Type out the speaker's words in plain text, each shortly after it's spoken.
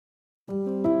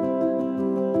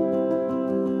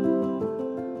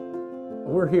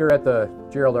We're here at the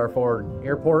Gerald R. Ford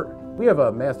Airport. We have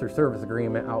a master service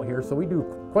agreement out here, so we do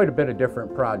quite a bit of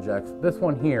different projects. This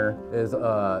one here is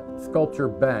a sculpture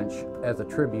bench as a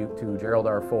tribute to Gerald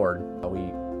R. Ford.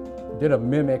 We did a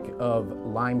mimic of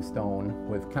limestone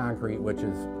with concrete, which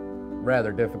is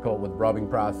rather difficult with rubbing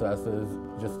processes.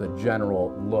 Just the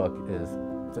general look is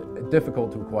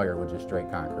difficult to acquire with just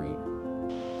straight concrete.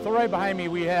 So right behind me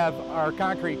we have our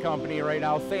concrete company right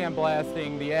now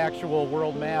sandblasting the actual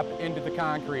world map into the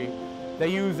concrete. They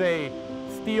use a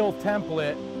steel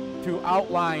template to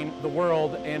outline the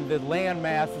world, and the land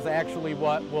mass is actually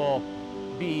what will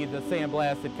be the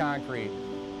sandblasted concrete.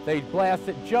 They blast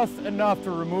it just enough to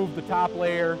remove the top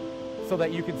layer so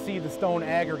that you can see the stone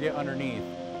aggregate underneath.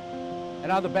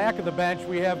 And on the back of the bench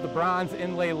we have the bronze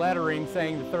inlay lettering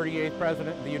saying the 38th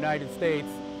President of the United States.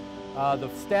 The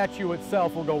statue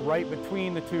itself will go right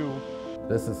between the two.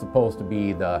 This is supposed to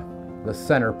be the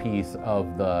centerpiece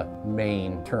of the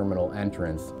main terminal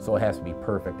entrance, so it has to be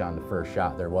perfect on the first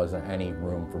shot. There wasn't any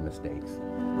room for mistakes.